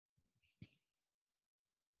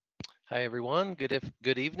Hi everyone,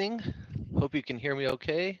 good evening. Hope you can hear me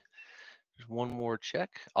okay. There's one more check.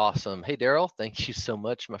 Awesome. Hey Darrell, thank you so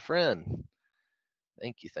much, my friend.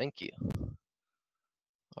 Thank you, thank you.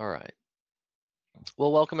 All right.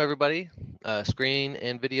 Well, welcome everybody. Screen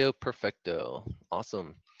and video perfecto.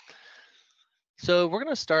 Awesome. So we're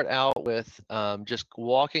going to start out with just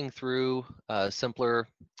walking through a simpler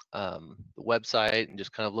website and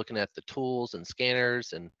just kind of looking at the tools and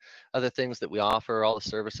scanners and other things that we offer, all the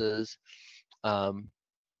services. And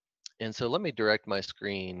so let me direct my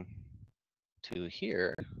screen to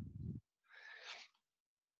here.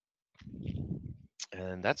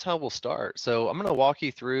 And that's how we'll start. So I'm going to walk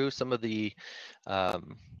you through some of the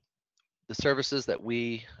services that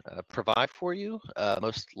we provide for you.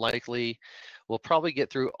 Most likely, we'll probably get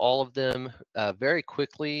through all of them very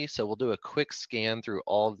quickly. So we'll do a quick scan through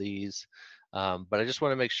all of these. But I just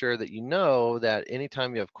want to make sure that you know that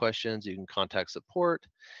anytime you have questions, you can contact support,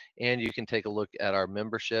 and you can take a look at our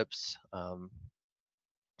memberships.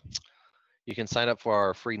 You can sign up for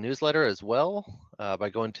our free newsletter as well by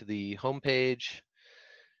going to the homepage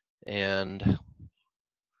and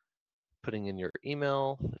putting in your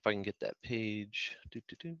email. If I can get that page.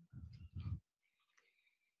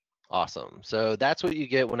 Awesome. So that's what you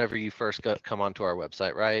get whenever you first come onto our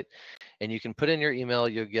website, right? And you can put in your email,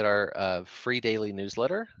 you'll get our free daily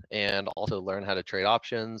newsletter and also learn how to trade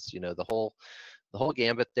options, the whole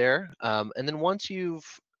gambit there. And then once you've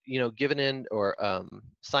given in or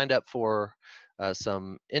signed up for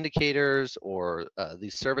some indicators or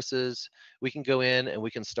these services, we can go in and we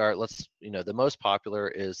can start. The most popular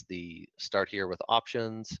is the start here with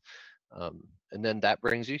options, and then that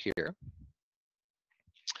brings you here.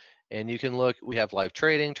 And you can look, we have live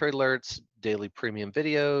trading, trade alerts, daily premium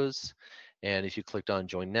videos, and if you clicked on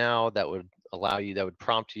join now, that would allow you, that would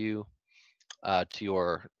prompt you to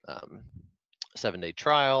your 7-day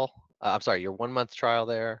trial. I'm sorry, your 1-month trial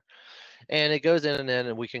there. And it goes in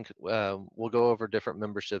and we can, we'll go over different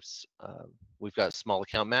memberships. We've got small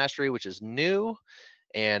account mastery, which is new.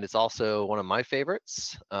 And it's also one of my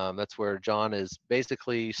favorites. That's where John is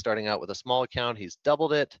basically starting out with a small account. He's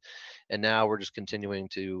doubled it. And now we're just continuing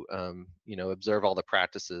to, observe all the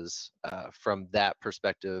practices from that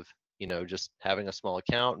perspective, just having a small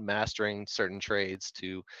account, mastering certain trades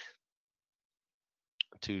to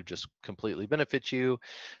just completely benefit you.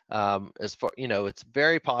 As far, it's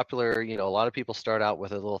very popular. A lot of people start out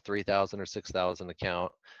with a little 3,000 or 6,000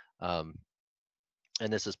 account.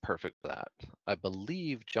 And this is perfect for that. I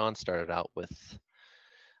believe John started out with,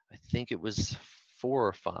 I think it was 4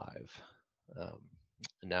 or 5.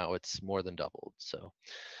 Now it's more than doubled. So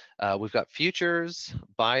we've got futures,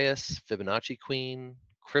 bias, Fibonacci queen,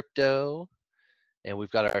 crypto, and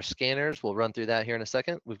we've got our scanners. We'll run through that here in a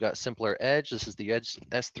second. We've got Simpler Edge. This is the Edge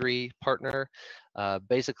S3 partner.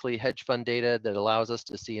 Basically hedge fund data that allows us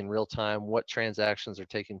to see in real time what transactions are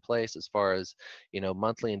taking place as far as,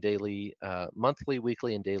 monthly,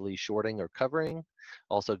 weekly, and daily shorting or covering.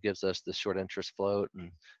 Also gives us the short interest float,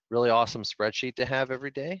 and really awesome spreadsheet to have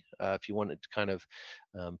every day. If you wanted to kind of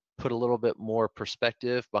put a little bit more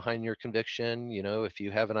perspective behind your conviction, if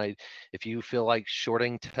you feel like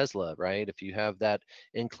shorting Tesla, right? If you have that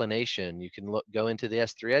inclination, you can go into the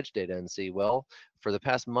S3 Edge data and see, well, for the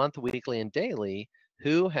past month, weekly, and daily,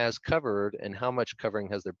 who has covered and how much covering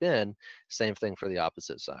has there been? Same thing for the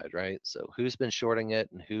opposite side, right? So who's been shorting it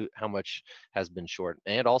and how much has been short?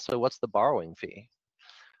 And also, what's the borrowing fee?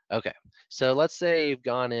 Okay, so let's say you've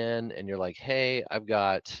gone in and you're like, hey,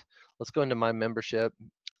 let's go into my membership.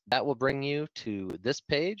 That will bring you to this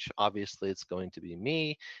page. Obviously, it's going to be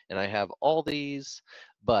me, and I have all these.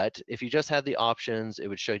 But if you just had the options, it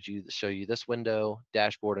would show you this window,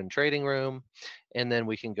 dashboard and trading room, and then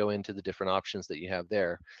we can go into the different options that you have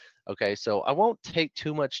there. Okay, so I won't take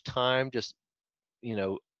too much time just,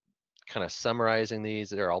 kind of summarizing these.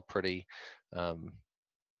 They're all pretty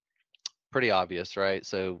obvious, right?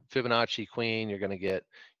 So Fibonacci queen, you're going to get,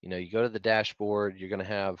 you go to the dashboard, you're going to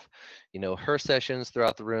have, her sessions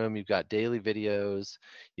throughout the room. You've got daily videos,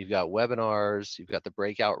 you've got webinars, you've got the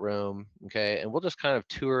breakout room. Okay, and we'll just kind of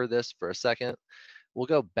tour this for a second. We'll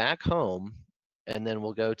go back home, and then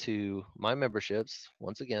we'll go to my memberships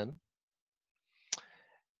once again.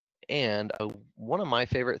 And one of my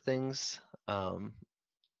favorite things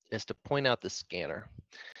is to point out the scanner.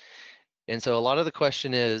 And so a lot of the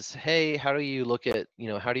question is, hey, how do you look at,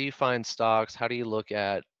 how do you find stocks? How do you look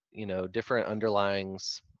at, different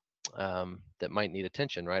underlyings? that might need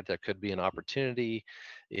attention, right? There could be an opportunity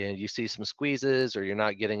and you see some squeezes or you're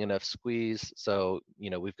not getting enough squeeze. So,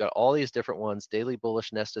 we've got all these different ones. Daily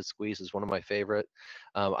bullish nested squeeze is one of my favorite.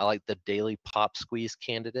 I like the daily pop squeeze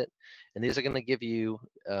candidate. And these are going to give you,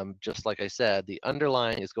 just like I said, the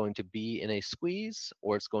underlying is going to be in a squeeze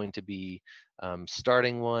or it's going to be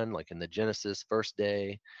starting one, like in the Genesis first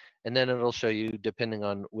day. And then it'll show you, depending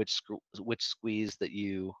on which squeeze that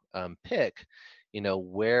you pick,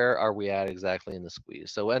 where are we at exactly in the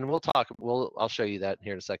squeeze. So, and I'll show you that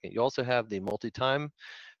here in a second. You also have the multi-time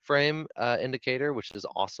frame indicator, which is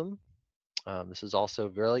awesome. This is also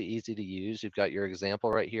very easy to use. You've got your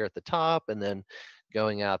example right here at the top, and then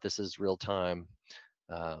going out, this is real time.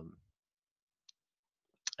 And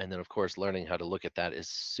then, of course, learning how to look at that is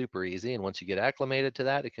super easy. And once you get acclimated to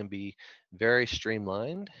that, it can be very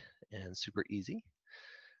streamlined and super easy.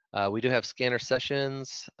 We do have scanner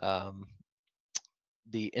sessions. For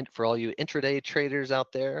all you intraday traders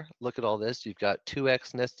out there, look at all this. You've got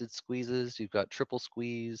 2x nested squeezes. You've got triple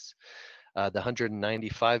squeeze. The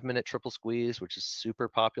 195-minute triple squeeze, which is super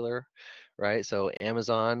popular, right? So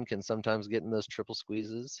Amazon can sometimes get in those triple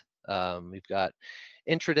squeezes. We've got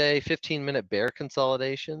intraday 15-minute bear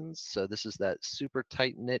consolidations. So this is that super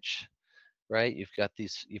tight niche, right? You've got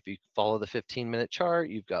these, if you follow the 15-minute chart,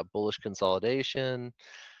 you've got bullish consolidation,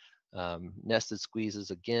 nested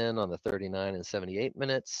squeezes again on the 39 and 78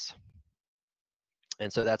 minutes.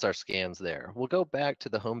 And so that's our scans there. We'll go back to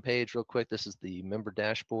the home page real quick. This is the member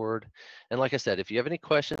dashboard. And like I said, if you have any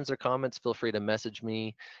questions or comments, feel free to message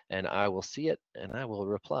me and I will see it and I will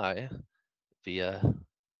reply via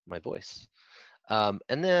my voice. And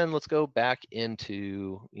then let's go back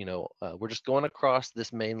into, we're just going across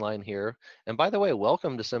this main line here. And by the way,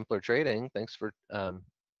 welcome to Simpler Trading. Thanks for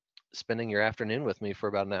spending your afternoon with me for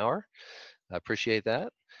about an hour. I appreciate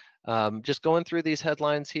that. Just going through these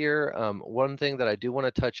headlines here, one thing that I do want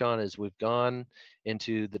to touch on is we've gone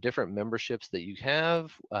into the different memberships that you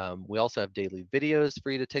have. We also have daily videos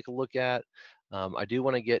for you to take a look at. I do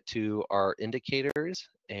want to get to our indicators,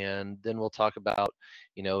 and then we'll talk about,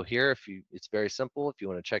 here, it's very simple. If you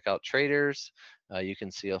want to check out traders, you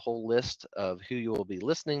can see a whole list of who you will be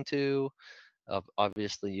listening to.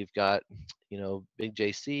 Obviously, you've got, Big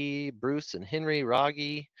JC, Bruce and Henry,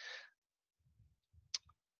 Raghee,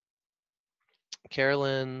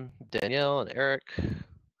 Carolyn, Danielle, and Eric.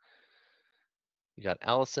 You got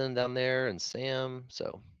Allison down there and Sam.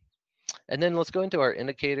 So, and then let's go into our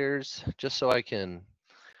indicators just so I can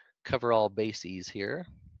cover all bases here.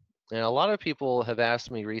 And a lot of people have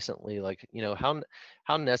asked me recently, like,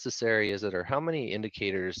 how necessary is it, or how many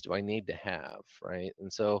indicators do I need to have, right?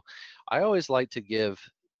 And so I always like to give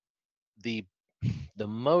the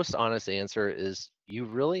most honest answer is you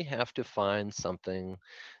really have to find something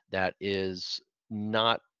that is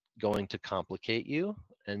not going to complicate you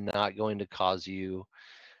and not going to cause you,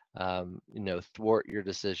 thwart your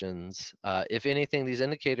decisions. If anything, these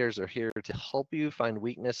indicators are here to help you find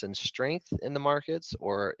weakness and strength in the markets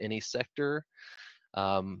or any sector.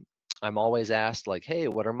 I'm always asked, like, hey,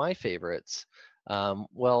 what are my favorites?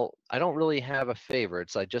 Well, I don't really have a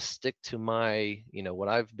favorites. I just stick to my, what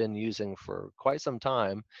I've been using for quite some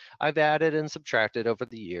time. I've added and subtracted over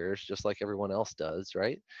the years, just like everyone else does,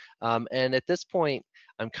 right? And at this point,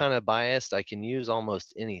 I'm kind of biased. I can use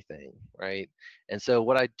almost anything, right? And so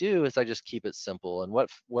what I do is I just keep it simple. And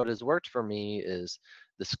what has worked for me is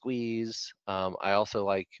the squeeze. I also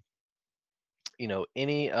like,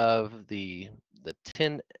 any of the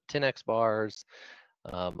 10x bars.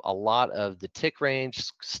 A lot of the tick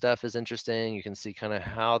range stuff is interesting. You can see kind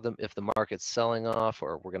of if the market's selling off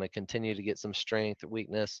or we're going to continue to get some strength or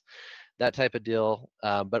weakness, that type of deal.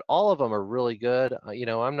 But all of them are really good.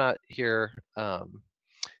 I'm not here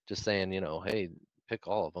just saying, hey, pick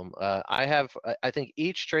all of them. I think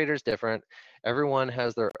each trader is different. Everyone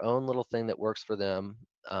has their own little thing that works for them.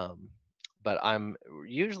 But I'm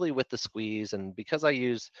usually with the squeeze, and because I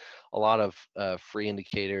use a lot of free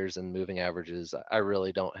indicators and moving averages, I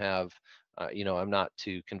really don't have, I'm not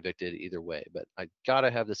too convicted either way, but I gotta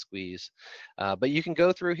have the squeeze. But you can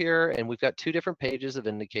go through here, and we've got 2 different pages of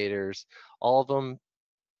indicators. All of them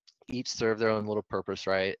each serve their own little purpose,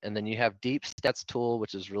 right? And then you have Deep Stats tool,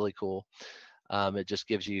 which is really cool. It just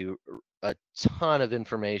gives you a ton of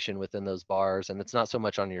information within those bars, and it's not so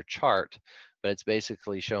much on your chart, but it's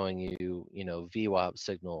basically showing you, VWAP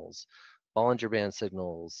signals, Bollinger Band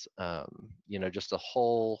signals, just a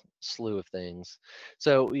whole slew of things.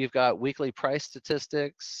 So you've got weekly price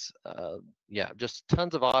statistics, just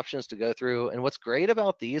tons of options to go through. And what's great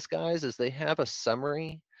about these guys is they have a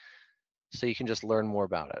summary, so you can just learn more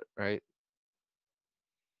about it, right?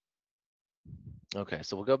 Okay,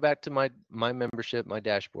 so we'll go back to my membership, my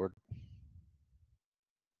dashboard.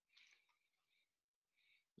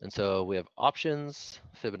 And so we have options,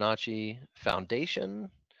 Fibonacci, foundation,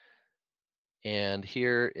 and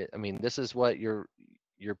here, I mean, this is what your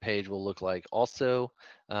page will look like. Also,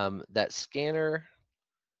 that scanner,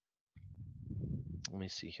 let me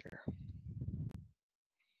see here.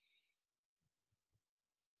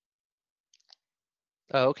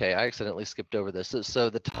 Oh, okay, I accidentally skipped over this. So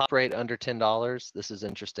the top rate under $10, this is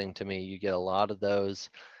interesting to me. You get a lot of those,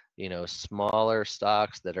 you know, smaller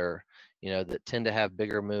stocks that are, you know, that tend to have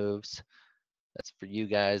bigger moves. That's for you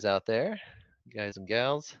guys out there, guys and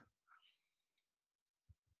gals.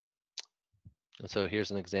 And so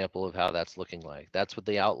here's an example of how that's looking like. That's what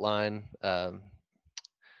the outline,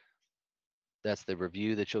 that's the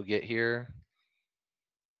review that you'll get here.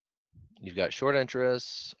 You've got short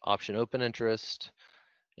interest, option open interest,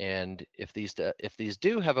 and if these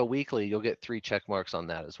do have a weekly, you'll get 3 check marks on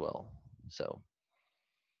that as well. So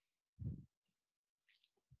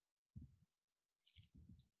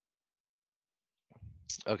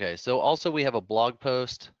okay, so also we have a blog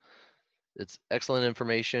post. It's excellent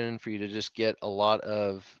information for you to just get a lot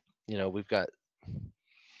of, you know, we've got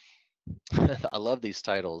I love these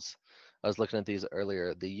titles. I was looking at these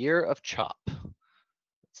earlier. The Year of Chop.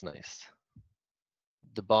 It's nice.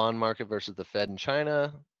 The bond market versus the Fed in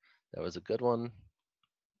China. That was a good one.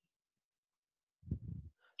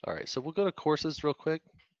 All right, so we'll go to courses real quick.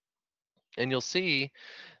 And you'll see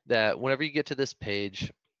that whenever you get to this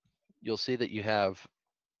page, you'll see that you have,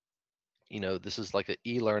 you know, this is like an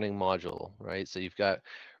e-learning module, right? So you've got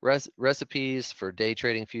recipes for day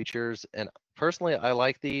trading futures. And personally, I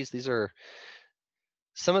like these. These are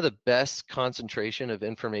some of the best concentration of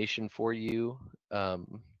information for you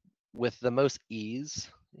with the most ease.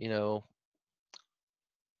 You know,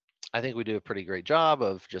 I think we do a pretty great job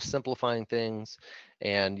of just simplifying things.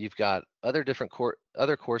 And you've got other different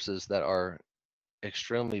other courses that are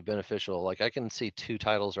extremely beneficial. Like I can see 2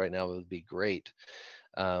 titles right now that would be great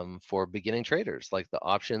for beginning traders, like the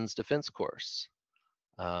options defense course.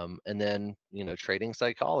 And then, you know, trading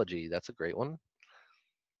psychology, that's a great one.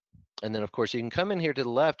 And then of course you can come in here to the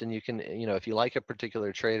left and you can, you know, if you like a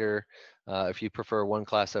particular trader, if you prefer one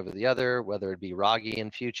class over the other, whether it be Raghee in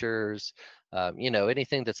futures, you know,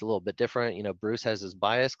 anything that's a little bit different. You know, Bruce has his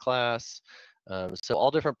bias class. So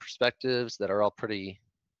all different perspectives that are all pretty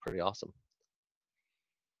awesome.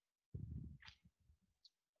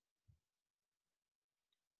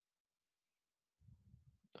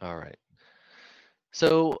 All right.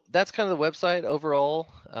 So that's kind of the website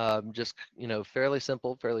overall. Just, you know, fairly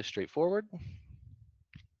simple, fairly straightforward.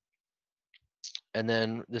 And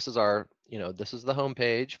then this is our, you know, this is the home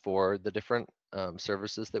page for the different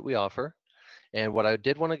services that we offer. And what I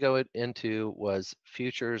did want to go into was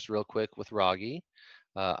futures real quick with Raghee.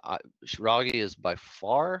 Raghee is by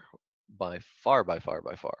far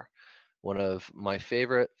one of my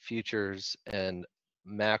favorite futures and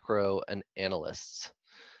macro and analysts,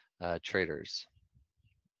 traders.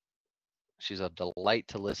 She's a delight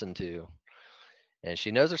to listen to, and she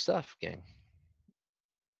knows her stuff, gang.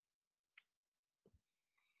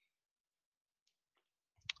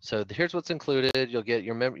 So here's what's included. You'll get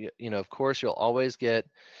your you know, of course, you'll always get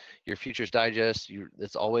your futures digest.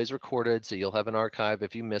 It's always recorded, so you'll have an archive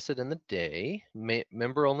if you miss it in the day.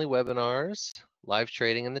 Member-only webinars, live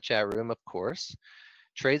trading in the chat room, of course,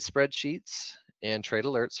 trade spreadsheets and trade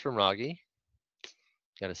alerts from Raghee.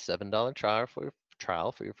 Got a $7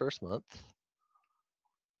 trial for your first month.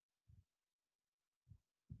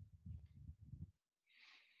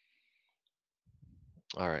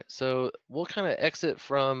 All right, so we'll kind of exit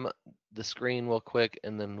from the screen real quick,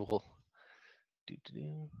 and then we'll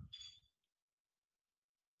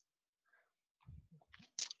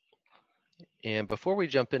And before we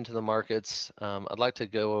jump into the markets, I'd like to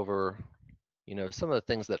go over, you know, some of the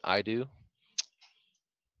things that I do.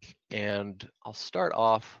 And I'll start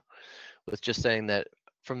off with just saying that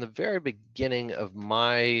from the very beginning of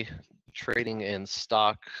my trading and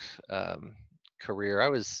stock career, I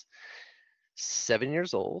was 7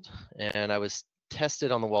 years old, and I was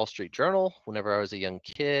tested on the Wall Street Journal whenever I was a young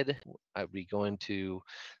kid. I would be going to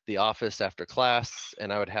the office after class,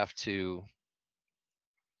 and I would have to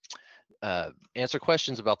answer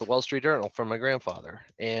questions about the Wall Street Journal from my grandfather.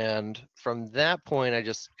 And from that point, I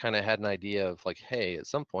just kind of had an idea of like, hey, at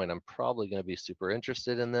some point, I'm probably going to be super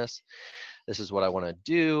interested in this. This is what I want to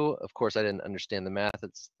do. Of course, I didn't understand the math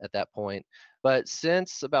at that point. But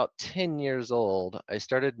since about 10 years old, I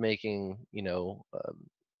started making, you know,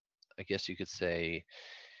 I guess you could say,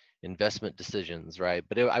 investment decisions, right?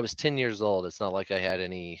 But I was 10 years old. It's not like I had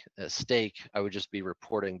any stake. I would just be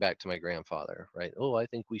reporting back to my grandfather, right? Oh, I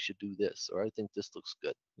think we should do this, or I think this looks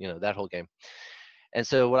good, you know, that whole game. And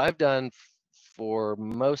so what I've done for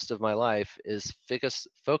most of my life is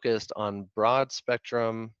focused on broad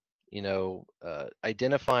spectrum, you know,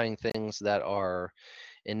 identifying things that are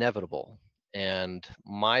inevitable. And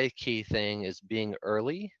my key thing is being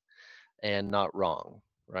early and not wrong,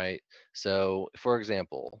 right? So for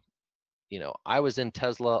example, you know, I was in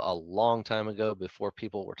Tesla a long time ago before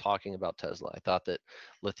people were talking about Tesla. I thought that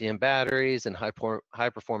lithium batteries and high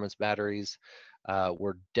performance batteries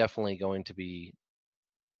were definitely going to be,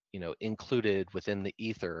 you know, included within the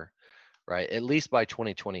ether, right? At least by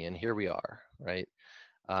 2020, and here we are, right?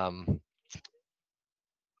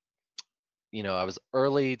 You know, I was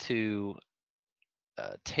early to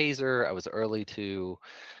Taser. I was early to,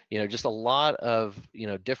 you know, just a lot of, you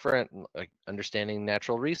know, different, like understanding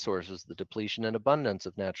natural resources, the depletion and abundance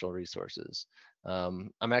of natural resources.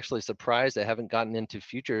 I'm actually surprised I haven't gotten into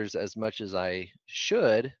futures as much as I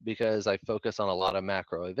should, because I focus on a lot of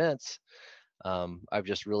macro events. I've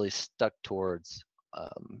just really stuck towards,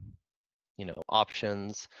 you know,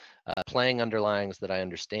 options, playing underlyings that I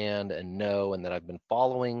understand and know and that I've been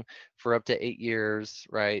following for up to 8 years,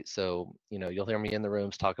 right? So, you know, you'll hear me in the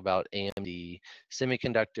rooms talk about AMD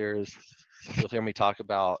semiconductors. You'll hear me talk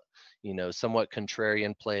about, you know, somewhat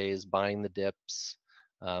contrarian plays, buying the dips,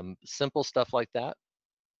 simple stuff like that.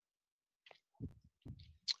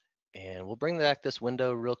 And we'll bring back this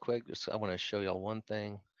window real quick. Just I want to show y'all one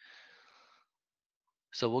thing.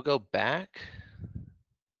 So we'll go back.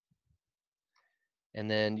 And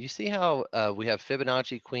then you see how we have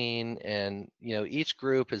Fibonacci Queen, and you know, each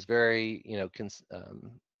group is very, you know,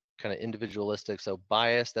 kind of individualistic. So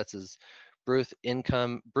bias, that's his Bruce's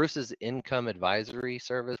income advisory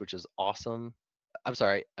service, which is awesome. I'm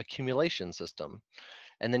sorry, accumulation system.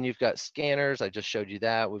 And then you've got scanners. I just showed you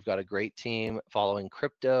that. We've got a great team following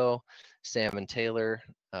crypto, Sam and Taylor.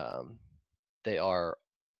 They are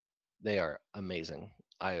amazing.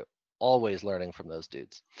 I always learning from those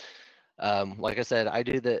dudes. Like I said, I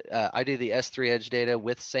do the S3 Edge data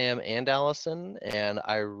with Sam and Allison, and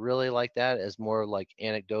I really like that as more like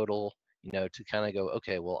anecdotal, you know, to kind of go,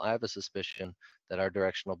 okay, well, I have a suspicion that our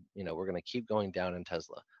directional, you know, we're going to keep going down in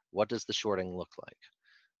Tesla. What does the shorting look like?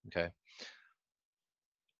 Okay.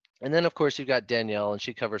 And then of course you've got Danielle, and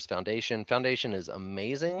she covers foundation. Foundation is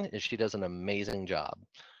amazing, and she does an amazing job.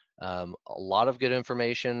 A lot of good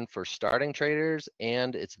information for starting traders,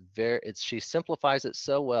 and she simplifies it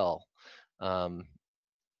so well.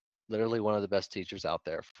 Literally one of the best teachers out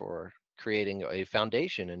there for creating a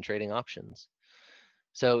foundation in trading options.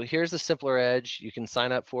 So here's the simpler edge. You can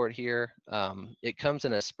sign up for it here. It comes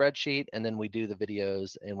in a spreadsheet, and then we do the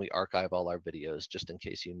videos and we archive all our videos just in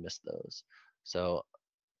case you missed those. So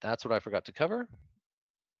that's what I forgot to cover.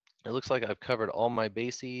 It looks like I've covered all my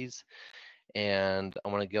bases, and I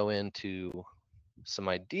want to go into some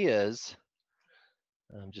ideas.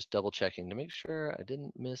 I'm just double checking to make sure I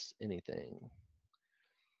didn't miss anything.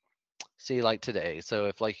 See, like today. So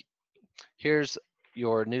if like, here's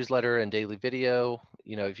your newsletter and daily video.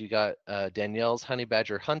 You know, if you got Danielle's honey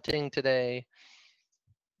badger hunting today,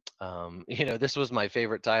 you know, this was my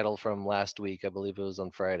favorite title from last week. I believe it was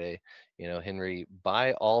on Friday. You know, Henry,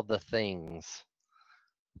 buy all the things.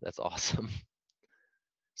 That's awesome.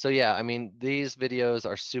 So yeah, I mean, these videos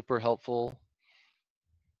are super helpful.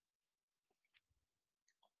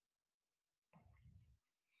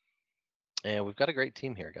 And we've got a great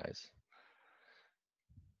team here, guys.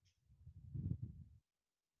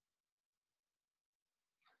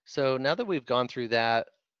 So now that we've gone through that,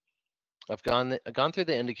 I've gone through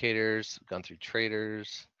the indicators, gone through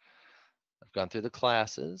traders, I've gone through the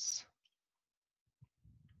classes.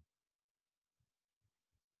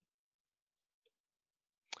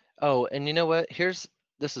 Oh, and you know what?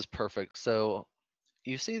 This is perfect. So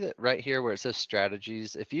you see that right here where it says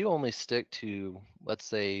strategies, if you only stick to, let's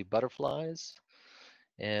say, butterflies,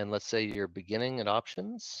 and let's say you're beginning at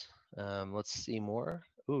options, let's see more.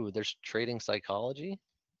 Ooh, there's trading psychology.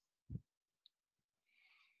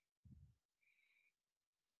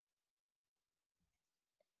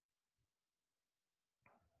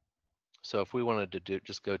 So if we wanted to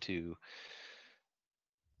just go to,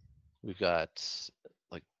 we've got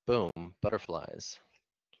like, boom, butterflies.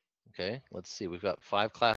 Okay, let's see, we've got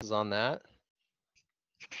 5 classes on that.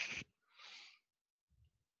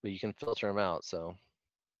 But you can filter them out, so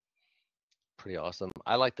pretty awesome.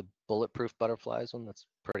 I like the bulletproof butterflies one, that's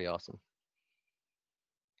pretty awesome.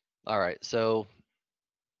 All right, so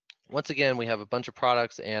once again, we have a bunch of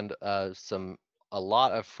products and a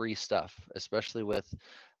lot of free stuff, especially with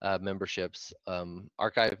memberships,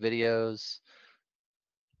 archive videos,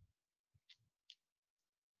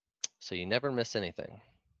 so you never miss anything.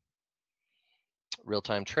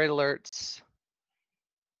 Real-time trade alerts,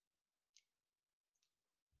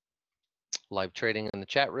 live trading in the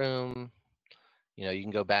chat room. You know, you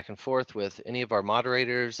can go back and forth with any of our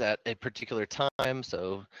moderators at a particular time.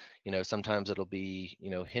 So, you know, sometimes it'll be,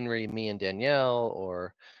 you know, Henry, me, and Danielle,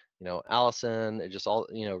 or, you know, Allison. It just all,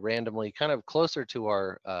 you know, randomly, kind of closer to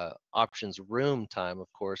our options room time,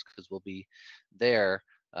 of course, because we'll be there.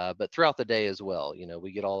 But throughout the day as well, you know,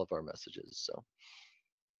 we get all of our messages. So,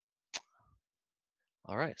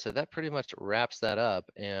 all right, so that pretty much wraps that up.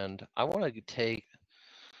 And I want to take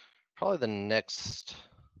probably the next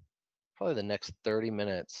 30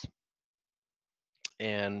 minutes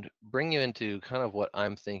and bring you into kind of what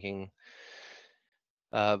I'm thinking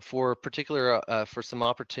for particular for some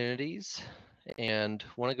opportunities, and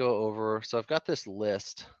want to go over. So I've got this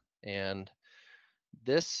list, and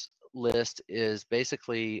this list is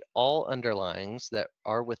basically all underlyings that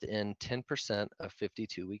are within 10% of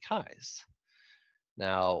 52-week highs.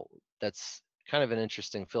 Now that's kind of an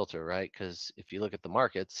interesting filter, right? Because if you look at the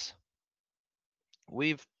markets,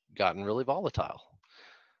 we've gotten really volatile.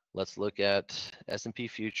 Let's look at S&P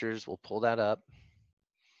futures. We'll pull that up.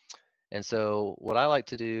 And so what I like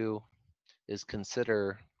to do is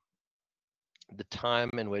consider the time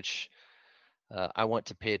in which I want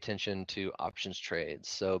to pay attention to options trades.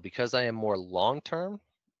 So because I am more long-term,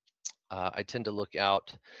 I tend to look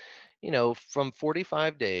out, you know, from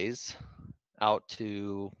 45 days out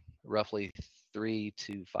to roughly 3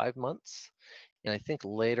 to 5 months. And I think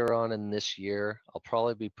later on in this year, I'll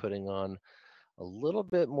probably be putting on a little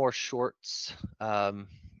bit more shorts come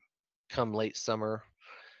late summer,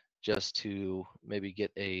 just to maybe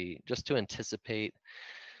just to anticipate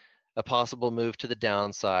a possible move to the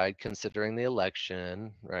downside, considering the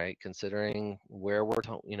election, right? Considering where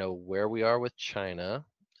you know, where we are with China.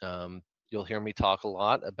 You'll hear me talk a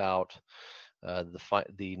lot about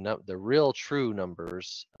the real true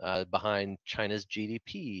numbers behind China's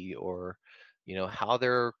GDP, or you know, how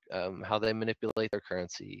they manipulate their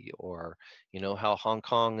currency, or you know, how Hong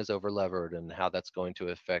Kong is overlevered and how that's going to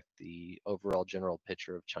affect the overall general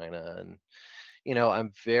picture of China. And you know,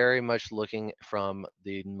 I'm very much looking from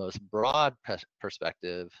the most broad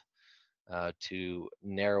perspective to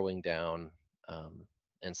narrowing down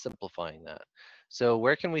and simplifying that. So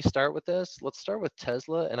where can we start with this? Let's start with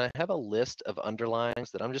Tesla, and I have a list of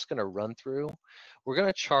underlyings that I'm just going to run through. We're going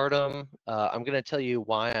to chart them. I'm going to tell you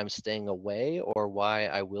why I'm staying away or why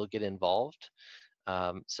I will get involved.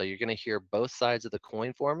 So you're going to hear both sides of the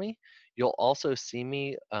coin for me. You'll also see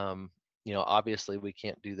me, you know, obviously we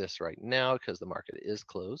can't do this right now because the market is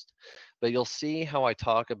closed, but you'll see how I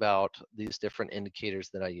talk about these different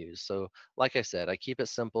indicators that I use. So like I said, I keep it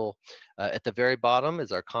simple. At the very bottom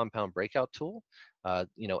is our compound breakout tool.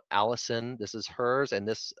 You know, Allison, this is hers, and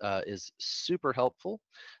this is super helpful.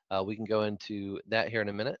 We can go into that here in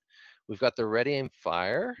a minute. We've got the ready aim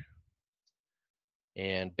fire,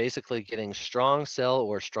 and basically getting strong sell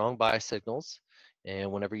or strong buy signals.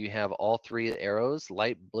 And whenever you have all three arrows,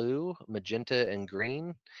 light blue, magenta, and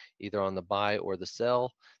green, either on the buy or the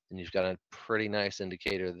sell, then you've got a pretty nice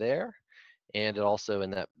indicator there. And it also,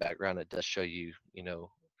 in that background, it does show you, you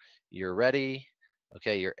know, you're ready,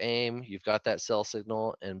 okay, your aim, you've got that sell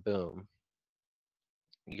signal, and boom,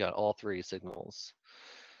 you got all three signals.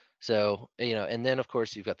 So, you know, and then of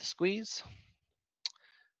course you've got the squeeze.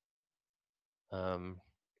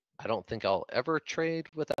 I don't think I'll ever trade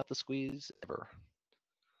without the squeeze, ever.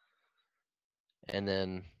 And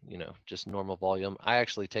then, you know, just normal volume. I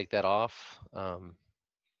actually take that off, but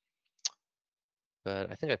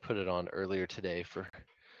I think I put it on earlier today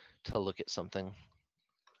to look at something.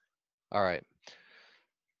 All right.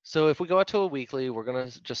 So if we go out to a weekly, we're gonna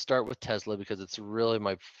just start with Tesla because it's really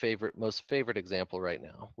my most favorite example right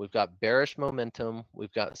now. We've got bearish momentum.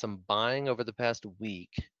 We've got some buying over the past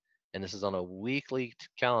week, and this is on a weekly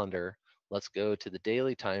calendar. Let's go to the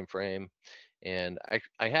daily time frame. And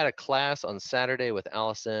I had a class on Saturday with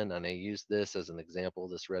Allison, and I used this as an example,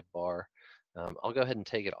 this red bar. I'll go ahead and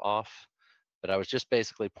take it off, but I was just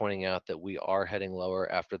basically pointing out that we are heading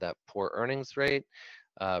lower after that poor earnings rate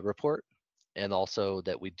report, and also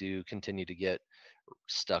that we do continue to get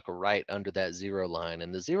stuck right under that zero line.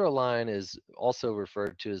 And the zero line is also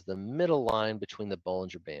referred to as the middle line between the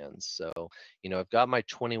Bollinger Bands. So, you know, I've got my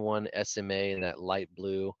 21 SMA in that light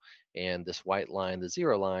blue, and this white line, the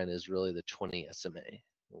zero line, is really the 20 SMA.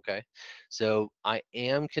 Okay, so I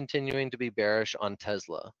am continuing to be bearish on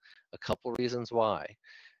Tesla. A couple reasons why.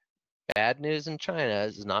 bad news in China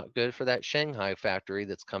is not good for that Shanghai factory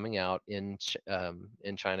that's coming out in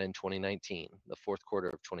China in 2019, the fourth quarter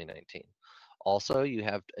of 2019. Also, you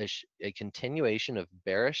have a continuation of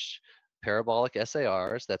bearish parabolic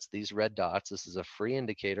SARs. That's these red dots. This is a free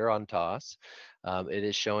indicator on TOS. It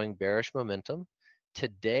is showing bearish momentum.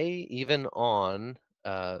 Today, even on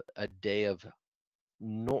a day of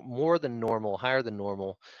more than normal, higher than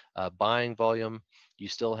normal buying volume, you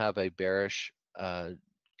still have a bearish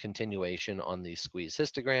continuation on the squeeze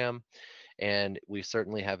histogram, and we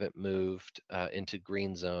certainly haven't moved into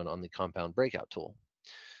green zone on the compound breakout tool.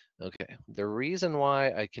 Okay, the reason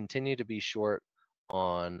why I continue to be short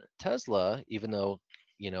on Tesla, even though,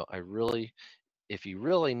 you know, if you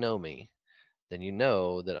really know me, then you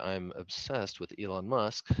know that I'm obsessed with Elon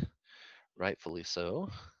Musk, rightfully so.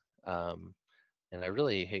 And I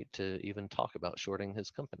really hate to even talk about shorting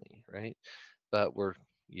his company, right? But we're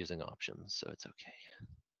using options, so it's okay.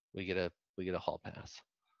 We get a hall pass.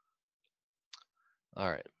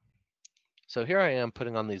 All right. So here I am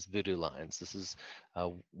putting on these voodoo lines. This is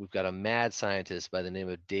we've got a mad scientist by the name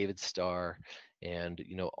of David Starr, and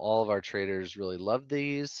you know all of our traders really love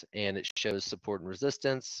these, and it shows support and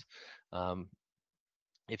resistance.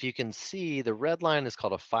 If you can see, the red line is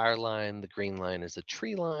called a fire line, the green line is a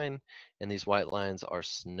tree line, and these white lines are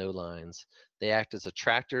snow lines. They act as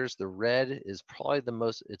attractors. The red is probably the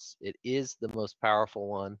most, it is the most powerful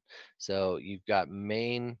one. So you've got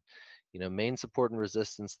main support and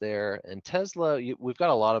resistance there. And Tesla, we've got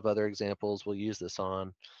a lot of other examples we'll use this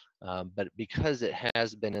on, but because it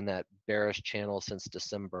has been in that bearish channel since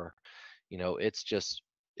December, you know,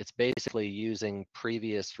 it's basically using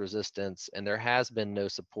previous resistance, and there has been no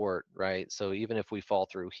support, right? So even if we fall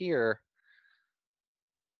through here,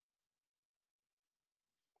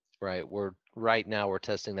 right, right now we're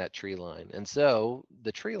testing that tree line. And so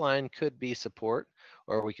the tree line could be support,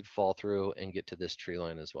 or we could fall through and get to this tree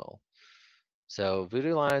line as well. So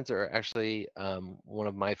voodoo lines are actually one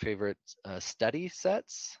of my favorite study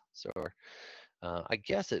sets. So I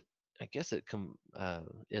guess it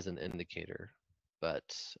is an indicator, but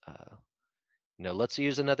you know, let's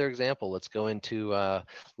use another example. Let's go into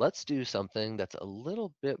let's do something that's a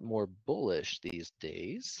little bit more bullish these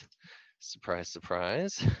days. Surprise,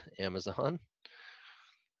 surprise, Amazon.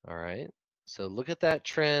 All right. So look at that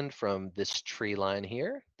trend from this tree line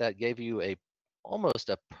here. That gave you almost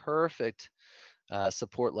a perfect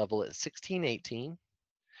support level at 1618.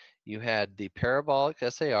 You had the parabolic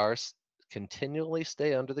SARs continually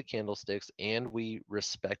stay under the candlesticks, and we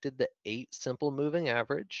respected the 8 simple moving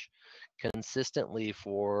average consistently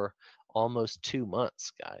for almost 2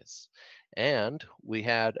 months, guys. And we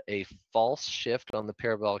had a false shift on the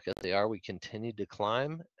parabolic SAR. We continued to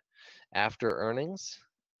climb after earnings,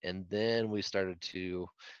 and then we started to,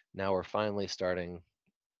 now we're finally starting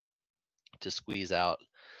to squeeze out.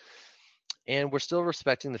 And we're still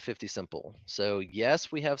respecting the 50 simple. So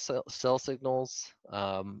yes, we have sell signals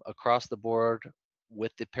across the board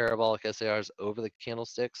with the parabolic SARs over the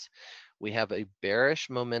candlesticks. We have a bearish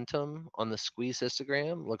momentum on the squeeze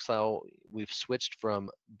histogram. Looks like we've switched from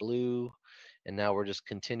blue, and now we're just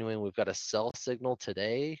continuing. We've got a sell signal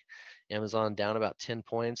today. Amazon down about 10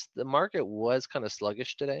 points. The market was kind of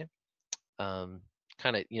sluggish today. Kind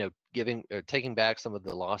of, you know, taking back some of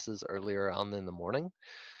the losses earlier on in the morning.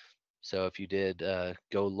 So if you did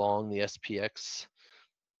go long the SPX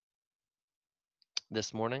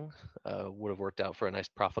this morning, would have worked out for a nice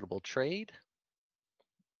profitable trade.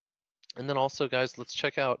 And then also, guys, let's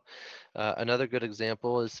check out another good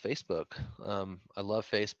example is Facebook. I love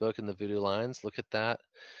Facebook and the voodoo lines. Look at that.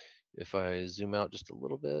 If I zoom out just a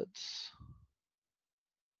little bit.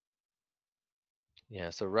 Yeah,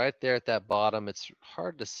 so right there at that bottom, it's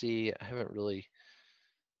hard to see. I haven't really,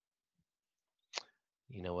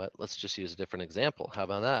 you know what, let's just use a different example. How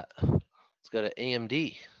about that? Let's go to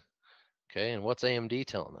AMD. Okay, and what's AMD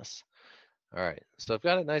telling us? All right, so I've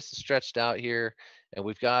got it nice and stretched out here, and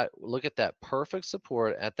we've got, look at that perfect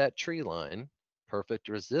support at that tree line, perfect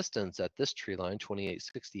resistance at this tree line,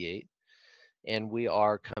 2868, and we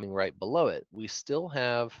are coming right below it. We still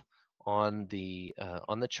have on the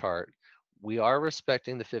chart, we are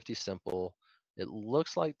respecting the 50 simple. It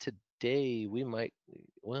looks like today we might,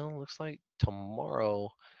 well, looks like tomorrow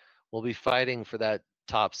we'll be fighting for that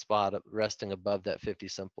top spot resting above that 50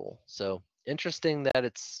 simple. So interesting that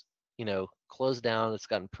it's, you know, closed down. It's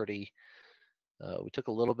gotten pretty, we took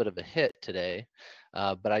a little bit of a hit today,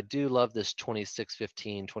 but I do love this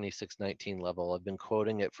 2615, 2619 level. I've been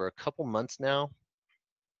quoting it for a couple months now.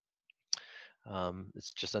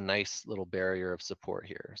 It's just a nice little barrier of support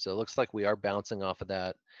here. So it looks like we are bouncing off of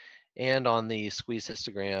that. And on the squeeze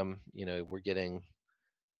histogram, you know, we're getting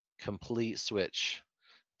complete switch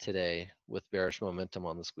today with bearish momentum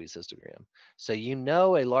on the squeeze histogram. So you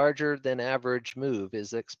know a larger than average move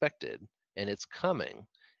is expected, and it's coming.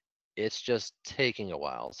 It's just taking a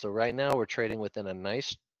while. So right now we're trading within a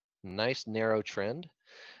nice narrow trend.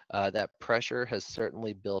 That pressure has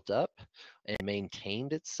certainly built up and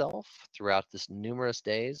maintained itself throughout this numerous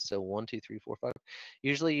days. So 1, 2, 3, 4, 5.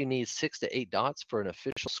 Usually you need 6 to 8 dots for an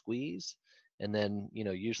official squeeze. And then, you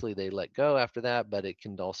know, usually they let go after that, but it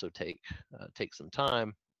can also take some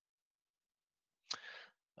time.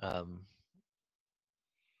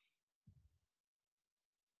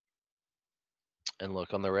 And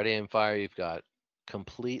look, on the Ready Aim Fire, you've got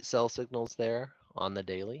complete sell signals there on the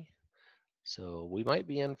daily. So we might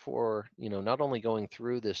be in for, you know, not only going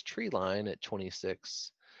through this tree line at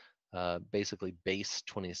 26, basically base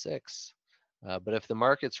 26, but if the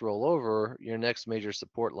markets roll over, your next major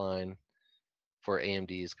support line for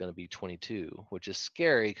AMD is going to be 22, which is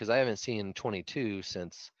scary because I haven't seen 22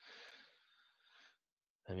 since,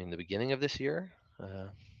 I mean, the beginning of this year.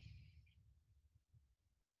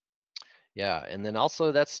 Yeah, and then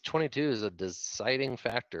also that's 22 is a deciding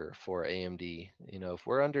factor for AMD. You know, if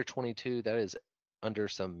we're under 22, that is under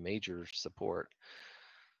some major support.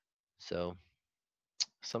 So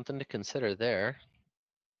something to consider there.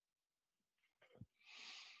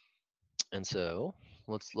 And so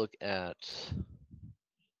let's look at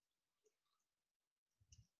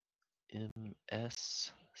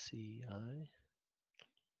MSCI.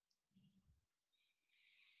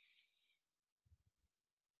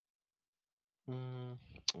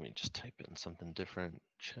 Let me just type in something different.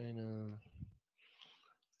 China.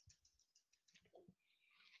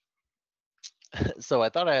 So I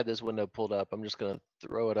thought I had this window pulled up. I'm just going to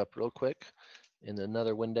throw it up real quick in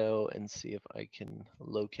another window and see if I can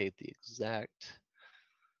locate the exact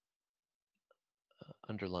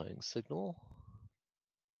underlying signal.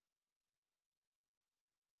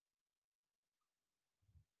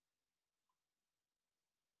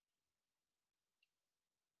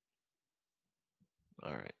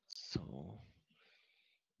 All right,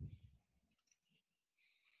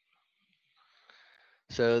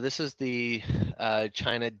 so this is the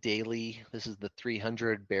China daily. This is the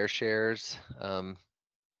 300 bear shares. A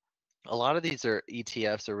lot of these are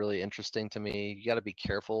ETFs are really interesting to me. You got to be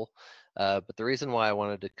careful. But the reason why I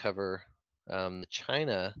wanted to cover the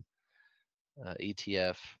China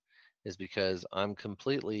ETF is because I'm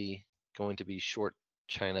completely going to be short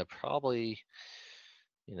China probably,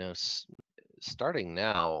 you know, starting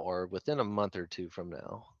now or within a month or two from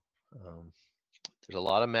now. There's a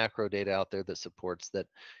lot of macro data out there that supports that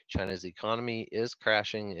China's economy is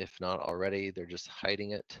crashing, if not already. They're just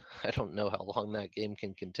hiding it. I don't know how long that game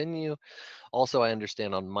can continue. Also, I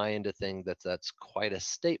understand on my end of things that that's quite a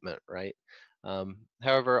statement, right?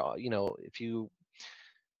 However, you know, if you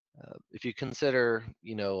consider,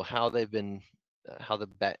 you know, how they've been, how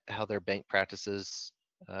their bank practices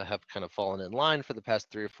have kind of fallen in line for the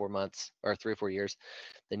past 3 or 4 months or 3 or 4 years,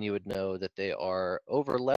 then you would know that they are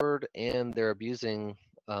over levered and they're abusing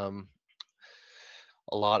a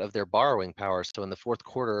lot of their borrowing power. So in the fourth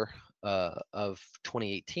quarter of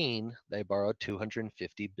 2018, they borrowed $250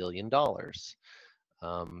 billion.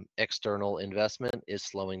 External investment is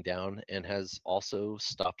slowing down and has also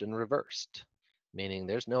stopped and reversed, meaning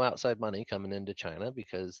there's no outside money coming into China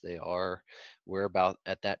because we're about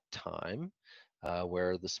at that time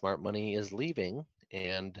where the smart money is leaving.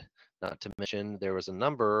 And not to mention, there was a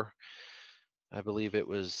number, I believe it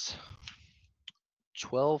was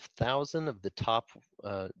 12,000 of the top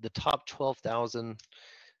 12,000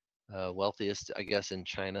 wealthiest, I guess, in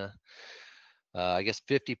China. I guess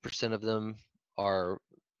 50% of them are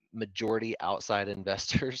majority outside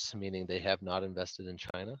investors, meaning they have not invested in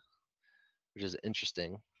China, which is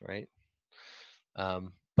interesting, right?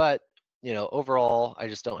 But you know, overall, I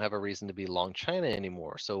just don't have a reason to be long China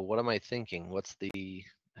anymore. So what am I thinking? What's the, you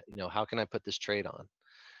know, how can I put this trade on?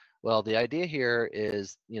 Well, the idea here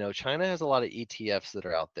is, you know, China has a lot of ETFs that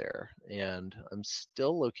are out there, and I'm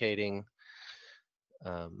still locating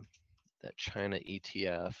that China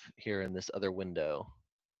ETF here in this other window.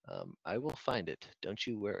 I will find it, don't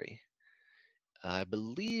you worry. I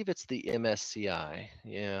believe it's the MSCI.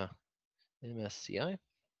 Yeah, MSCI.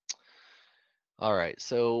 All right,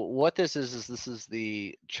 so what this is this is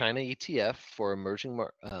the China ETF for emerging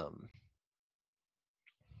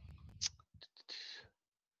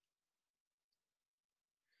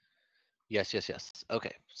Yes.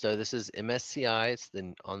 Okay, so this is MSCI. It's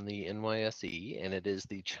on the NYSE, and it is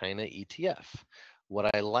the China ETF. What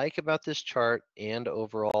I like about this chart and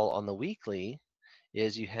overall on the weekly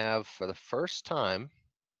is you have, for the first time,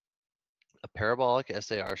 a parabolic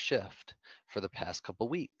SAR shift for the past couple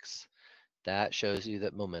weeks. That shows you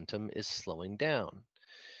that momentum is slowing down,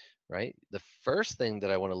 right? The first thing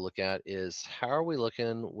that I want to look at is how are we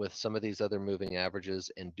looking with some of these other moving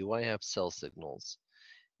averages, and do I have sell signals?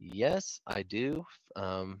 Yes, I do,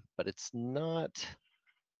 but it's not.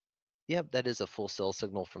 Yep, that is a full sell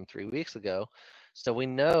signal from 3 weeks ago. So we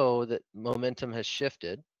know that momentum has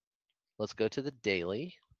shifted. Let's go to the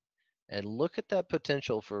daily and look at that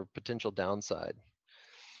potential for potential downside.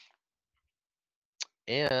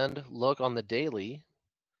 And look on the daily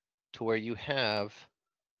to where you have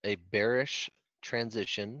a bearish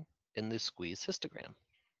transition in the squeeze histogram.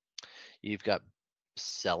 You've got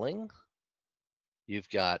selling. You've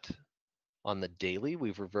got on the daily,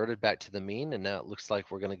 we've reverted back to the mean, and now it looks like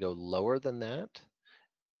we're going to go lower than that.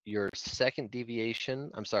 Your second deviation,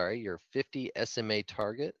 I'm sorry, your 50 SMA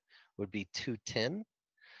target would be 210.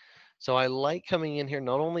 So I like coming in here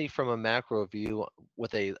not only from a macro view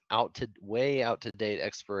with a way out to date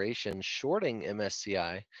expiration shorting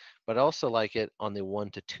MSCI, but also like it on the 1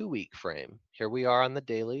 to 2 week frame. Here we are on the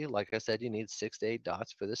daily. Like I said, you need 6 to 8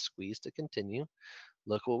 dots for this squeeze to continue.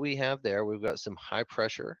 Look what we have there. We've got some high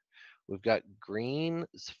pressure. We've got green,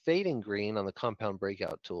 fading green on the compound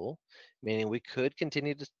breakout tool, meaning we could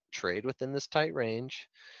continue to trade within this tight range.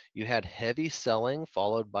 You had heavy selling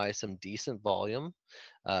followed by some decent volume,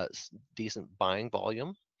 decent buying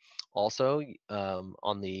volume. Also,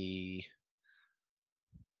 on the,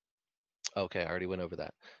 okay, I already went over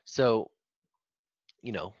that. So,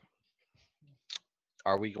 you know,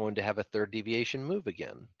 are we going to have a third deviation move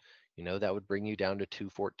again? You know, that would bring you down to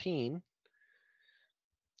 214.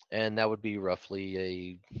 And that would be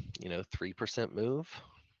roughly a, 3% move,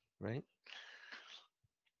 right?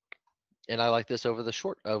 And I like this over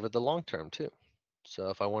the long term too. So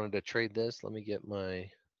if I wanted to trade this, let me get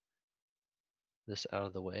this out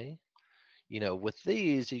of the way. You know, with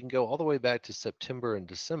these, you can go all the way back to September and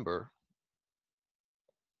December.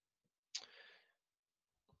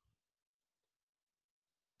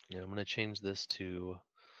 You know, I'm going to change this to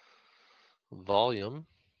volume.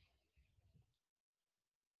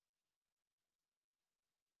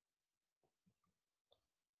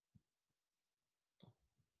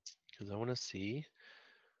 Because I want to see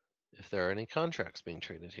if there are any contracts being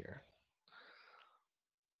traded here.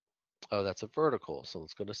 Oh, that's a vertical. So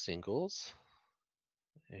let's go to singles.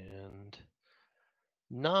 And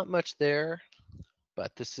not much there,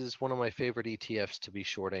 but this is one of my favorite ETFs to be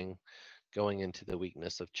shorting going into the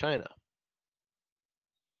weakness of China.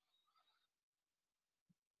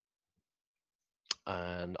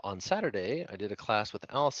 And on Saturday, I did a class with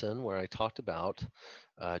Allison where I talked about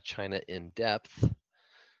China in depth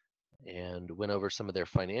and went over some of their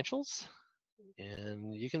financials.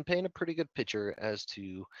 And you can paint a pretty good picture as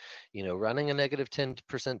to, running a negative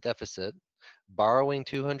 10% deficit, borrowing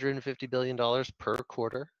 $250 billion per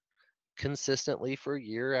quarter consistently for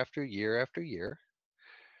year after year after year.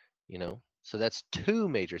 So that's two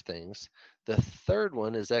major things. The third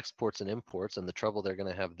one is exports and imports and the trouble they're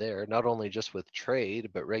going to have there, not only just with trade,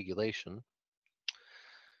 but regulation.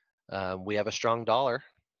 We have a strong dollar,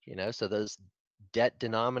 so those debt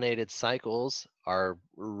denominated cycles are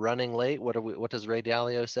running late. What does Ray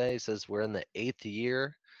Dalio say? He says we're in the 8th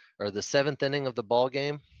year or the 7th inning of the ball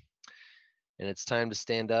game. And it's time to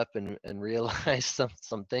stand up and realize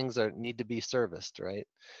some things need to be serviced, right?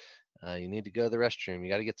 You need to go to the restroom. You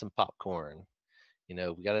got to get some popcorn. We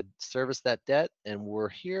got to service that debt, and we're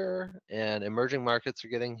here. And emerging markets are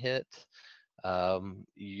getting hit.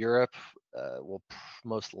 Europe will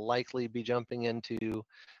most likely be jumping into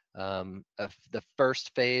the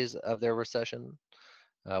first phase of their recession.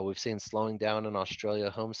 We've seen slowing down in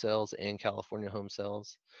Australia home sales and California home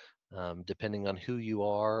sales. Depending on who you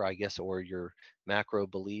are, I guess, or your macro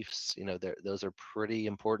beliefs, those are pretty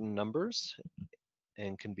important numbers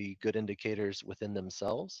and can be good indicators within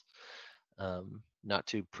themselves. Not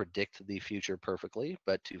to predict the future perfectly,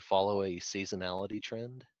 but to follow a seasonality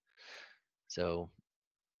trend. So,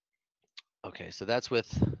 okay, so that's with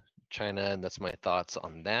China, and that's my thoughts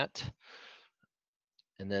on that.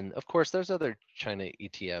 And then, of course, there's other China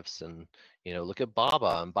ETFs, and look at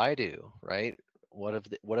Baba and Baidu, right? What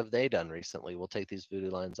have they done recently? We'll take these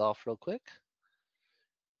voodoo lines off real quick,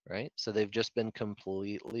 right? So they've just been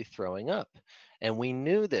completely throwing up, and we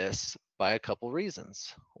knew this by a couple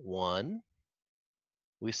reasons. One,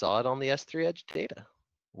 we saw it on the S3 Edge data.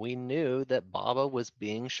 We knew that Baba was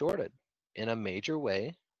being shorted in a major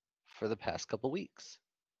way for the past couple weeks.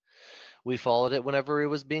 We followed it whenever it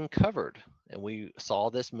was being covered, and we saw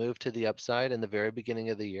this move to the upside in the very beginning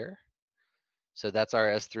of the year. So that's our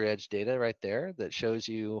S3 Edge data right there that shows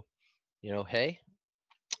you, hey,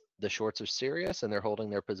 the shorts are serious and they're holding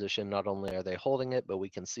their position. Not only are they holding it, but we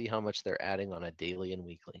can see how much they're adding on a daily and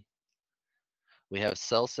weekly. We have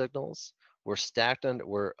sell signals.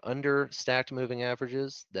 We're under stacked moving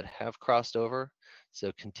averages that have crossed over.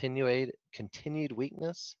 So continued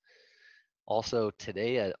weakness. Also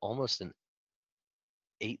today at almost an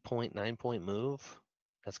 8-point, 9-point move.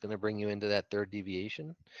 That's going to bring you into that third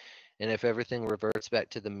deviation. And if everything reverts back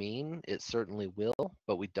to the mean, it certainly will,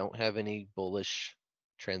 but we don't have any bullish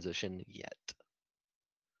transition yet.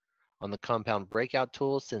 On the compound breakout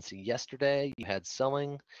tool, since yesterday, you had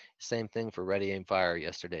selling. Same thing for Ready Aim Fire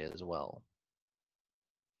yesterday as well.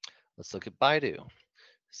 Let's look at Baidu.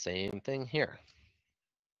 Same thing here.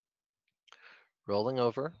 Rolling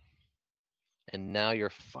over. And now you're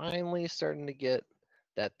finally starting to get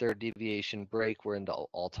that third deviation break. We're into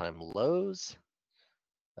all-time lows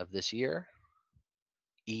of this year,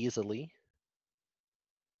 easily.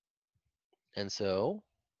 And so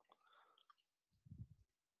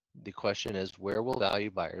the question is, where will value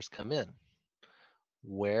buyers come in?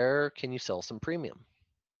 Where can you sell some premium?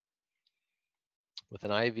 With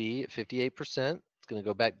an IV at 58%, it's going to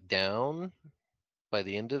go back down by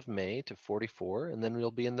the end of May to 44, and then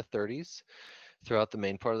we'll be in the 30s throughout the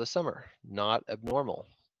main part of the summer. Not abnormal.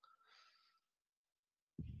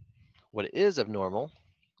 What is abnormal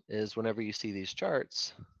is whenever you see these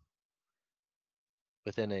charts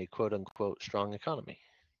within a quote-unquote strong economy.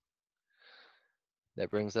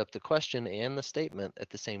 That brings up the question and the statement at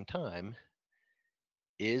the same time,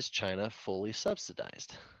 is China fully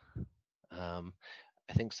subsidized?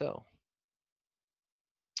 I think so.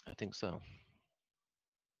 I think so.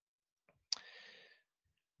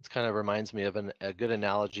 It kind of reminds me of a good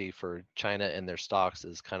analogy for China and their stocks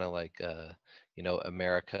is kind of like, you know,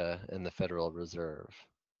 America and the Federal Reserve.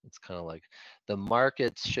 It's kind of like the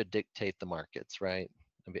markets should dictate the markets, right?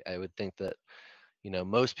 I would think that, you know,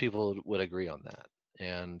 most people would agree on that.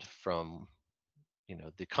 And from, you know,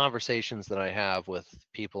 the conversations that I have with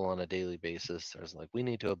people on a daily basis, there's like, we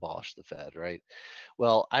need to abolish the Fed, right?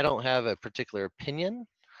 Well, I don't have a particular opinion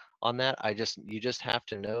on that. You just have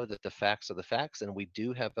to know that the facts are the facts, and we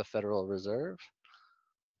do have a Federal Reserve.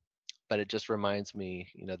 But it just reminds me,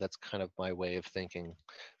 you know, that's kind of my way of thinking,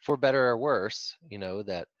 for better or worse, you know,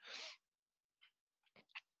 that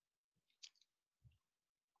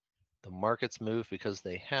the markets move because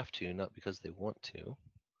they have to, not because they want to.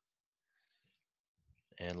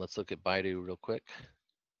 And let's look at Baidu real quick.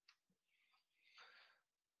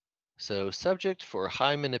 So subject for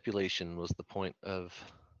high manipulation was the point of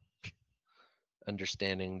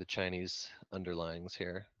understanding the Chinese underlyings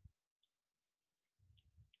here.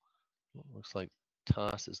 Looks like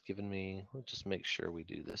Toss has given me, let's just make sure we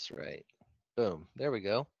do this right. Boom, there we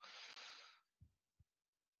go.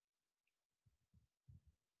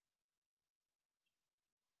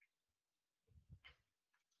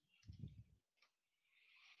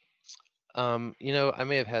 You know, I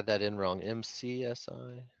may have had that in wrong.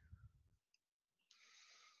 MCSI.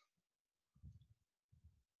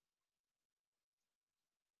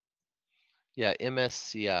 Yeah,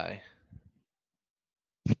 MSCI.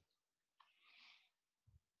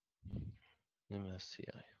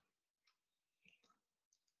 MSCI.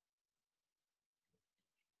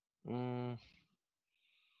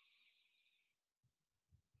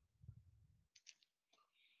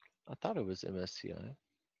 I thought it was MSCI.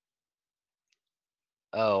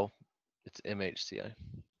 Oh, it's MHCI.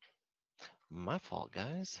 My fault,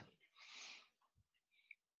 guys.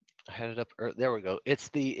 I had it up. There we go. It's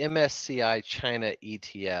the MSCI China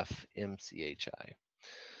ETF, MCHI.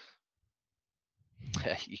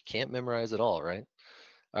 You can't memorize it all, right?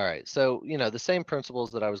 All right. So, you know, the same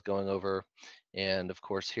principles that I was going over. And of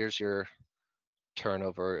course, here's your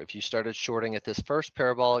turnover. If you started shorting at this first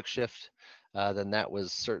parabolic shift, then that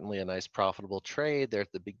was certainly a nice profitable trade there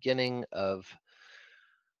at the beginning of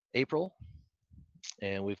April.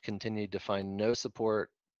 And we've continued to find no support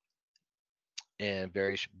and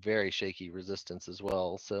very, very shaky resistance as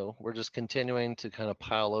well. So we're just continuing to kind of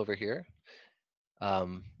pile over here.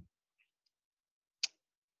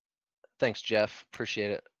 Thanks, Jeff.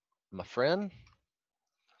 Appreciate it, my friend.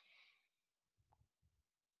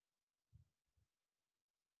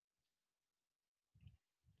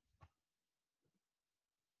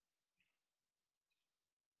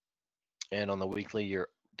 And on the weekly, you're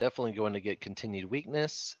definitely going to get continued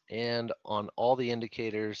weakness. And on all the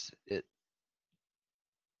indicators, it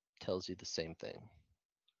tells you the same thing.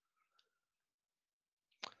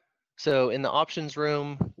 So in the options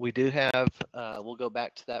room, we do have, we'll go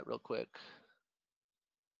back to that real quick.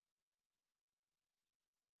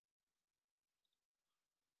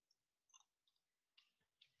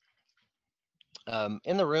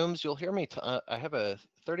 In the rooms, you'll hear me. I have a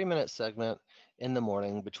 30-minute segment in the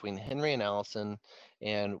morning between Henry and Allison,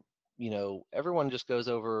 and everyone just goes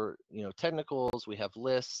over technicals. We have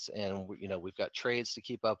lists, and we've got trades to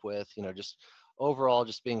keep up with. Just overall,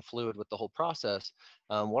 just being fluid with the whole process.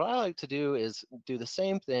 What I like to do is do the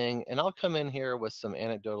same thing, and I'll come in here with some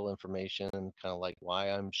anecdotal information, kind of like why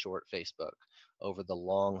I'm short Facebook over the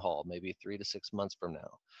long haul, maybe 3 to 6 months from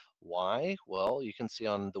now. Why? Well, you can see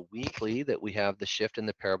on the weekly that we have the shift in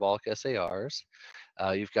the parabolic SARs.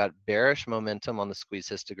 You've got bearish momentum on the squeeze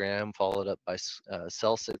histogram, followed up by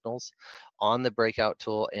sell signals on the breakout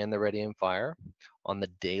tool and the ready and fire. On the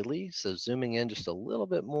daily, so zooming in just a little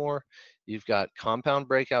bit more, you've got compound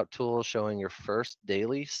breakout tool showing your first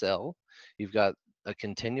daily sell. You've got a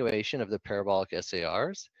continuation of the parabolic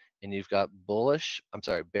SARs, and you've got bearish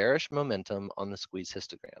momentum on the squeeze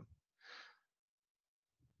histogram.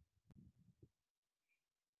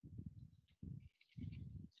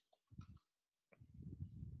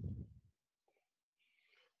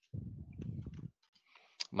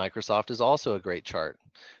 Microsoft is also a great chart.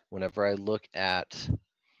 Whenever I look at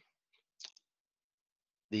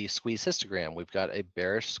the squeeze histogram, we've got a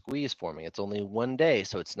bearish squeeze forming. It's only 1 day,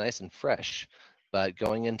 so it's nice and fresh. But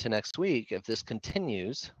going into next week, if this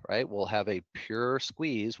continues, right, we'll have a pure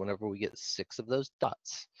squeeze whenever we get 6 of those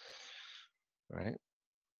dots, right?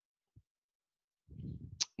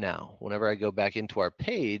 Now, whenever I go back into our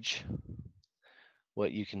page,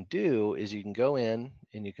 what you can do is you can go in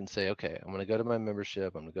and you can say, okay, I'm going to go to my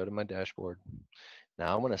membership. I'm going to go to my dashboard.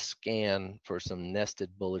 Now I'm going to scan for some nested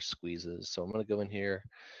bullish squeezes. So I'm going to go in here.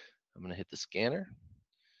 I'm going to hit the scanner,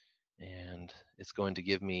 and it's going to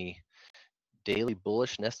give me daily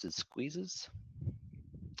bullish nested squeezes.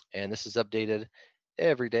 And this is updated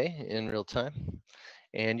every day in real time.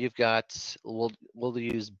 And you've got, we'll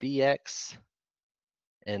use BX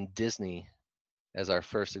and Disney as our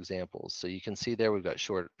first examples. So you can see there we've got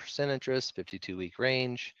short percent interest, 52-week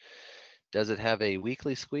range. Does it have a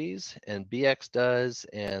weekly squeeze? And BX does,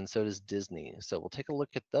 and so does Disney. So we'll take a look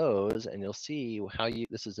at those, and you'll see how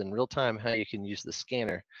this is in real time, how you can use the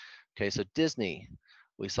scanner. Okay, so Disney,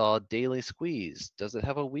 we saw a daily squeeze. Does it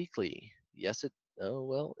have a weekly? Yes, oh,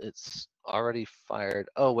 well, it's already fired.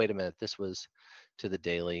 Oh, wait a minute, this was to the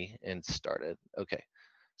daily and started. Okay,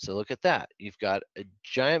 so look at that. You've got a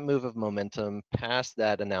giant move of momentum past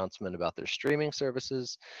that announcement about their streaming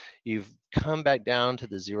services. You've come back down to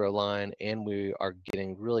the 0 line, and we are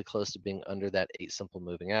getting really close to being under that 8 simple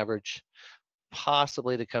moving average,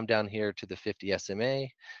 possibly to come down here to the 50 SMA,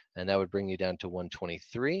 and that would bring you down to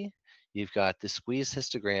 123. You've got the squeeze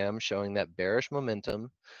histogram showing that bearish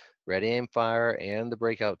momentum, ready aim fire, and the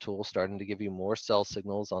breakout tool starting to give you more sell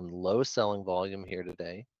signals on low selling volume here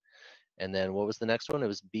today. And then what was the next one? It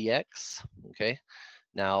was BX. Okay.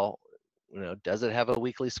 Now, does it have a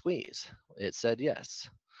weekly squeeze? It said yes.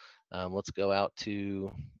 Let's go out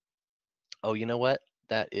to, oh, you know what?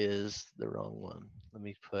 That is the wrong one.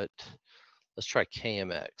 Let's try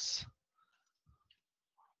KMX.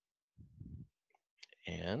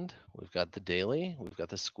 And we've got the daily, we've got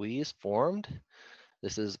the squeeze formed.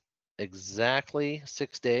 This is exactly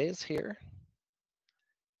 6 days here.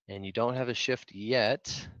 And you don't have a shift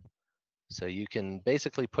yet. So you can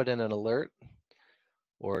basically put in an alert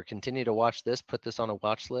or continue to watch this, put this on a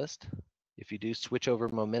watch list. If you do switch over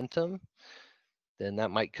momentum, then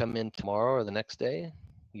that might come in tomorrow or the next day.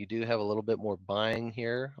 You do have a little bit more buying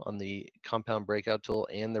here on the compound breakout tool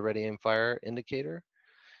and the ready aim fire indicator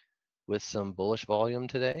with some bullish volume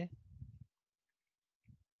today.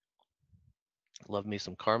 Love me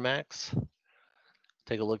some CarMax.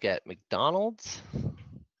 Take a look at McDonald's.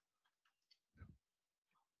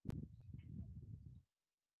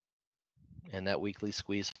 And that weekly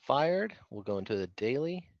squeeze fired. We'll go into the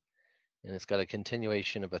daily, and it's got a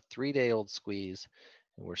continuation of a 3-day-old squeeze,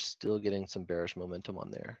 and we're still getting some bearish momentum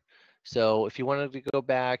on there. So if you wanted to go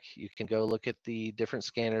back, you can go look at the different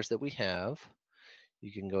scanners that we have.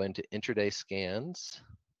 You can go into intraday scans.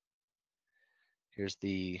 Here's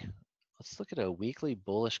let's look at a weekly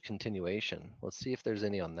bullish continuation. Let's see if there's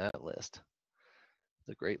any on that list. It's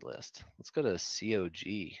a great list. Let's go to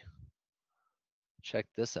COG. Check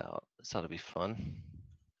this out. This ought to be fun.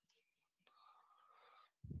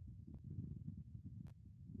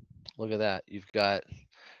 Look at that. You've got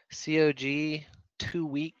COG 2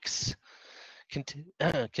 weeks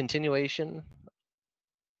continuation.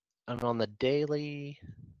 And on the daily,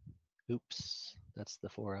 oops, that's the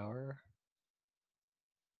 4-hour.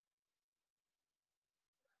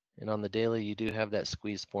 And on the daily, you do have that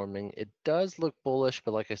squeeze forming. It does look bullish,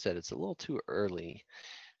 but like I said, it's a little too early.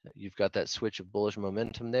 You've got that switch of bullish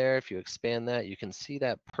momentum there. If you expand that, you can see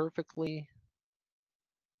that perfectly.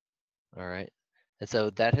 All right. And so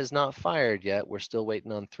that has not fired yet. We're still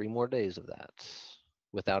waiting on 3 more days of that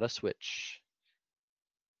without a switch.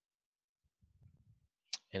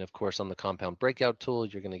 And of course, on the compound breakout tool,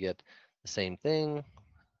 you're going to get the same thing,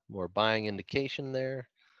 more buying indication there.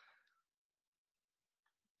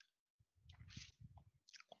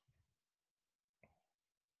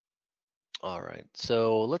 All right,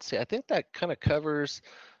 so let's see. I think that kind of covers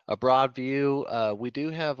a broad view. We do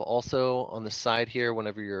have also on the side here,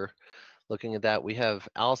 whenever you're looking at that, we have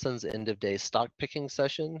Allison's end of day stock picking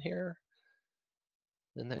session here.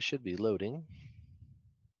 And that should be loading.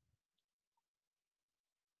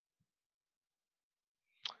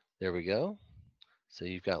 There we go. So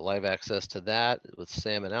you've got live access to that with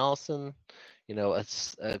Sam and Allison. You know,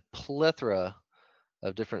 it's a plethora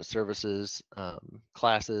of different services,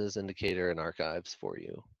 classes, indicator, and archives for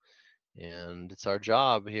you. And it's our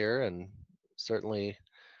job here, and certainly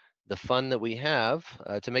the fun that we have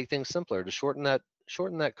to make things simpler, to shorten that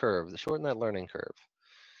curve, to shorten that learning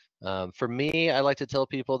curve. For me, I like to tell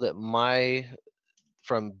people that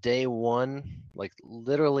from day one, like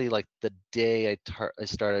literally like the day I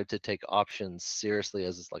started to take options seriously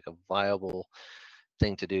as like a viable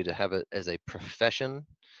thing to do, to have it as a profession,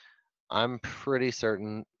 I'm pretty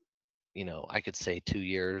certain, you know, I could say 2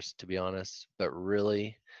 years to be honest, but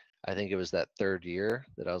really, I think it was that 3rd year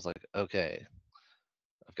that I was like, okay,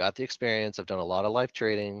 I've got the experience, I've done a lot of live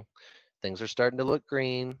trading, things are starting to look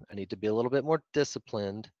green, I need to be a little bit more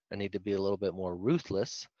disciplined, I need to be a little bit more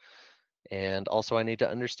ruthless, and also I need to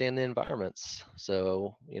understand the environments.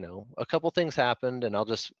 So, you know, a couple things happened, and I'll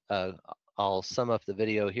just, I'll sum up the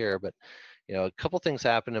video here, but, you know, a couple things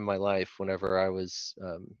happened in my life whenever I was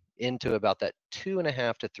into about that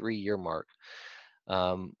 2.5 to 3 year mark.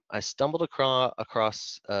 I stumbled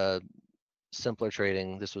across simpler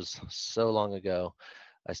trading. This was so long ago.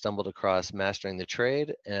 I stumbled across Mastering the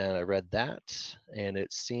Trade, and I read that, and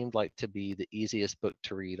it seemed like to be the easiest book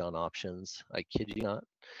to read on options. I kid you not.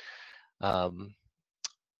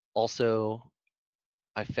 Also,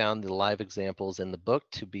 I found the live examples in the book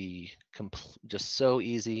to be just so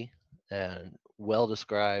easy and well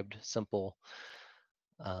described, simple.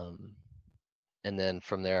 And then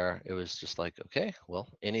from there, it was just like, okay, well,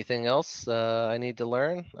 anything else I need to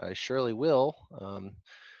learn, I surely will.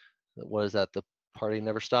 What is that? The party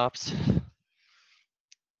never stops.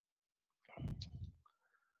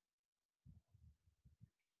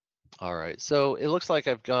 All right, so it looks like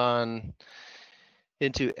I've gone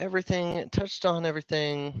into everything, touched on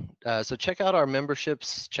everything. So check out our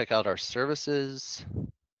memberships, check out our services.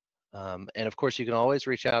 And of course, you can always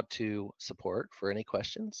reach out to support for any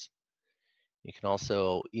questions. You can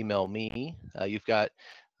also email me. You've got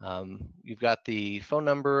the phone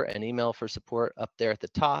number and email for support up there at the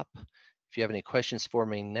top. If you have any questions for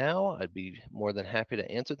me now, I'd be more than happy to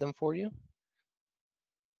answer them for you.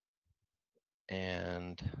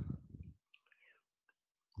 And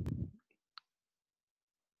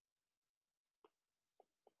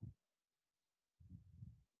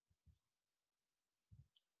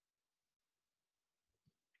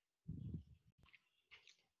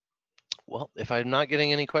well, if I'm not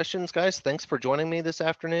getting any questions, guys, thanks for joining me this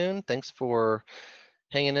afternoon. Thanks for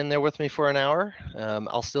hanging in there with me for an hour.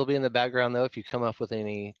 I'll still be in the background though. If you come up with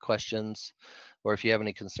any questions or if you have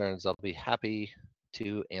any concerns, I'll be happy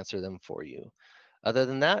to answer them for you. Other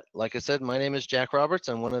than that, like I said, my name is Jack Roberts.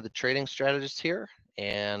 I'm one of the trading strategists here,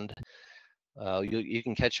 and you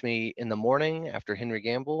can catch me in the morning after Henry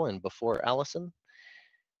Gambell and before Allison.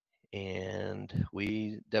 And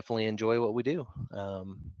we definitely enjoy what we do,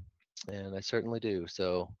 and I certainly do.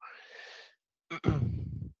 So.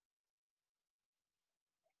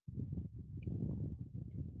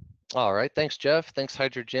 All right, thanks, Jeff. Thanks,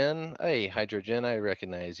 Hydrogen. Hey, Hydrogen, I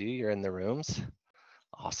recognize you. You're in the rooms.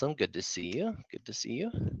 Awesome, good to see you. Good to see you.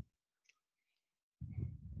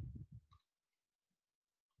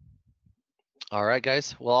 All right,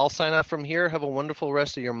 guys. Well, I'll sign off from here. Have a wonderful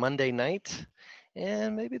rest of your Monday night.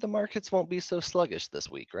 And maybe the markets won't be so sluggish this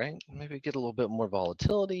week, right? Maybe get a little bit more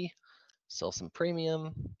volatility, sell some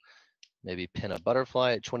premium, maybe pin a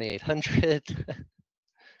butterfly at 2,800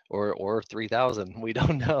 or 3,000. We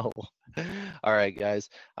don't know. All right, guys.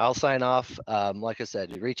 I'll sign off. Like I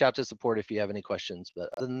said, reach out to support if you have any questions. But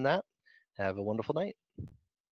other than that, have a wonderful night.